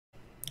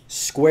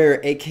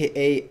Square,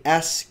 aka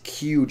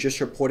SQ, just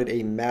reported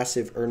a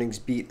massive earnings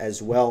beat as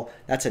well.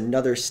 That's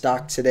another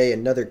stock today,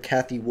 another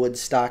Cathie Wood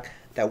stock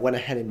that went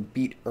ahead and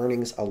beat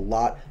earnings a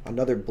lot.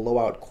 Another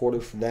blowout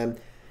quarter for them.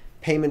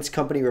 Payments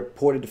company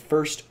reported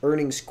first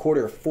earnings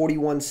quarter of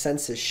 41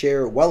 cents a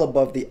share, well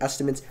above the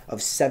estimates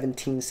of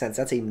 17 cents.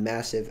 That's a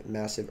massive,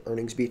 massive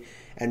earnings beat.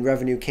 And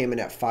revenue came in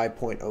at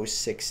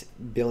 5.06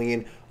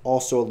 billion,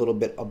 also a little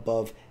bit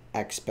above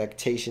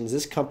expectations.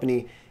 This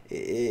company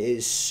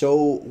is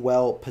so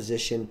well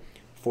positioned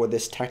for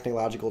this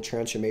technological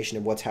transformation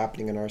of what's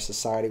happening in our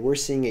society. We're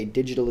seeing a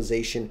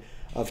digitalization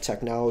of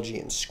technology,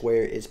 and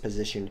Square is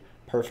positioned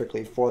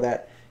perfectly for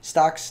that.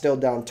 Stock's still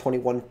down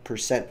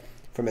 21%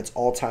 from its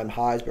all-time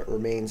highs, but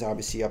remains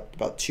obviously up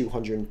about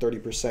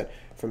 230%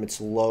 from its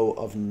low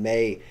of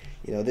May.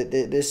 You know,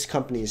 this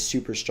company is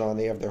super strong.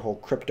 They have their whole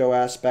crypto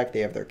aspect,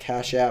 they have their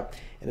Cash App,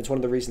 and it's one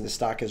of the reasons the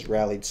stock has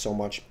rallied so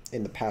much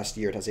in the past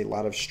year. It has a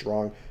lot of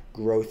strong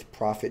growth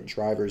profit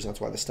drivers.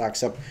 That's why the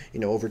stock's up,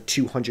 over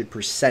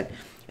 200%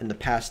 in the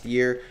past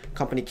year.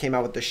 Company came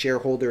out with the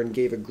shareholder and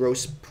gave a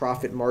gross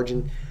profit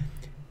margin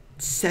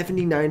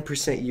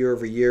 79% year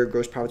over year.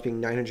 Gross profits being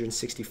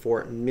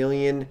 964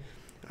 million.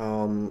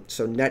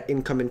 So net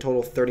income in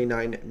total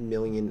 $39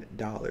 million.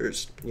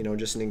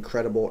 Just an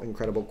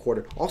incredible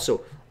quarter.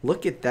 Also,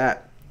 look at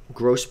that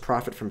gross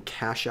profit from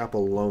Cash App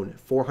alone,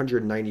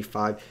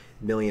 495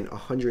 million,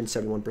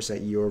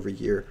 171% year over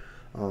year.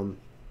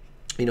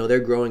 They're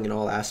growing in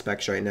all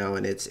aspects right now,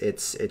 and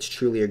it's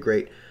truly a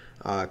great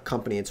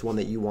company. It's one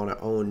that you want to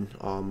own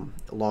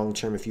long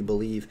term if you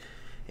believe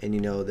in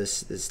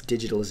this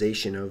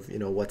digitalization of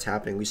what's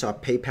happening. We saw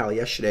PayPal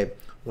yesterday,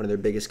 one of their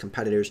biggest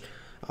competitors,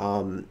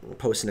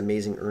 post an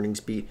amazing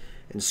earnings beat,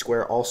 and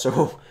Square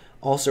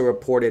also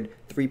reported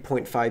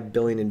 3.5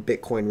 billion in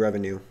Bitcoin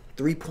revenue.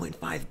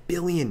 3.5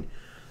 billion.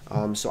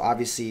 So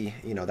obviously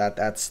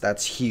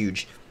that's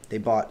huge. They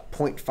bought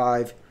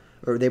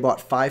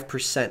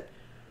 5%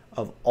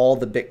 of all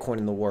the Bitcoin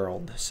in the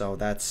world. So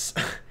that's,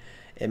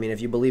 I mean,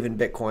 if you believe in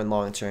Bitcoin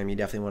long term, you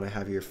definitely want to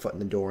have your foot in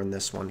the door in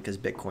this one, because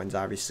Bitcoin's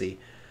obviously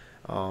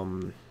a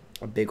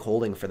big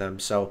holding for them.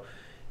 So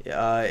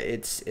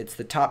it's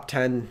the top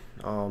 10,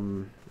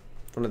 one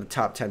of the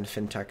top 10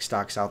 fintech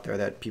stocks out there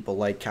that people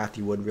like.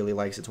 Cathie Wood really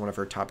likes. It's one of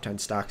her top 10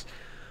 stocks,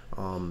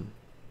 and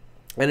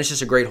it's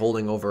just a great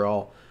holding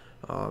overall.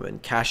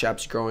 And Cash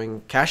App's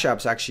growing. Cash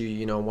App's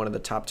actually one of the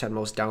top 10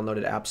 most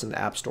downloaded apps in the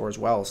App Store as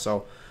well.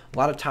 So a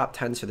lot of top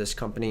 10s for this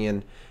company,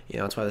 and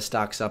that's why the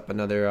stock's up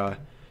another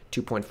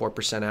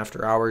 2.4%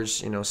 after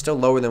hours. Still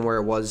lower than where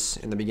it was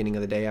in the beginning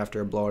of the day after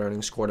a blowout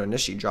earnings quarter.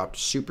 Initially dropped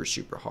super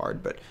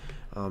hard, but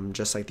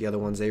just like the other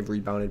ones, they've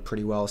rebounded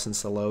pretty well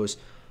since the lows.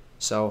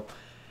 So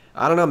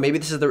I don't know. Maybe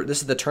this is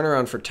the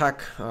turnaround for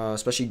tech,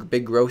 especially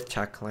big growth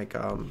tech like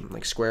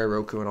Square,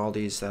 Roku, and all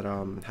these that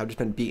have just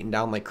been beaten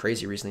down like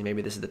crazy recently.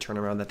 Maybe this is the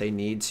turnaround that they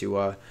need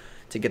to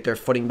get their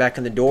footing back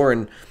in the door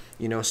and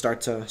start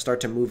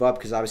to move up,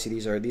 because obviously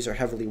these are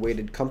heavily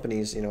weighted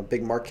companies.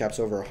 Big market caps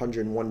over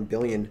 101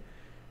 billion,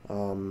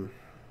 and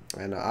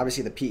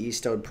obviously the PE is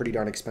still pretty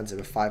darn expensive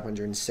at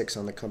 506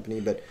 on the company,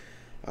 but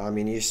I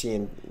mean, you're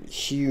seeing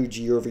huge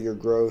year-over-year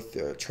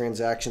growth,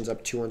 transactions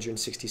up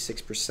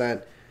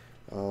 266%.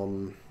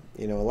 A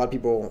lot of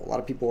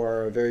people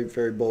are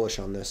very bullish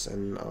on this,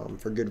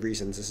 and for good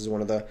reasons. This is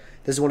one of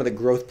the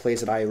growth plays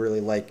that I really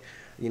like.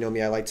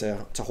 Me, I like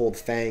to hold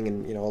FANG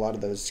and a lot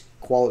of those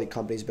quality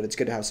companies, but it's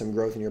good to have some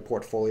growth in your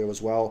portfolio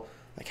as well,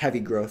 like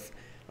heavy growth.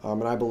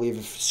 And I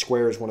believe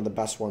Square is one of the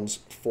best ones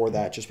for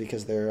that, just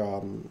because they're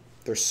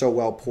so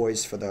well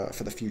poised for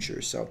the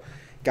future. So,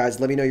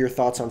 guys, let me know your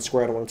thoughts on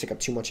Square. I don't want to take up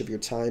too much of your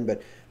time,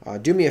 but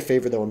do me a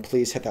favor though, and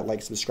please hit that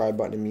like, subscribe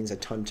button. It means a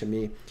ton to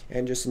me.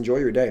 And just enjoy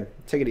your day.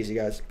 Take it easy,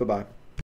 guys. Bye-bye.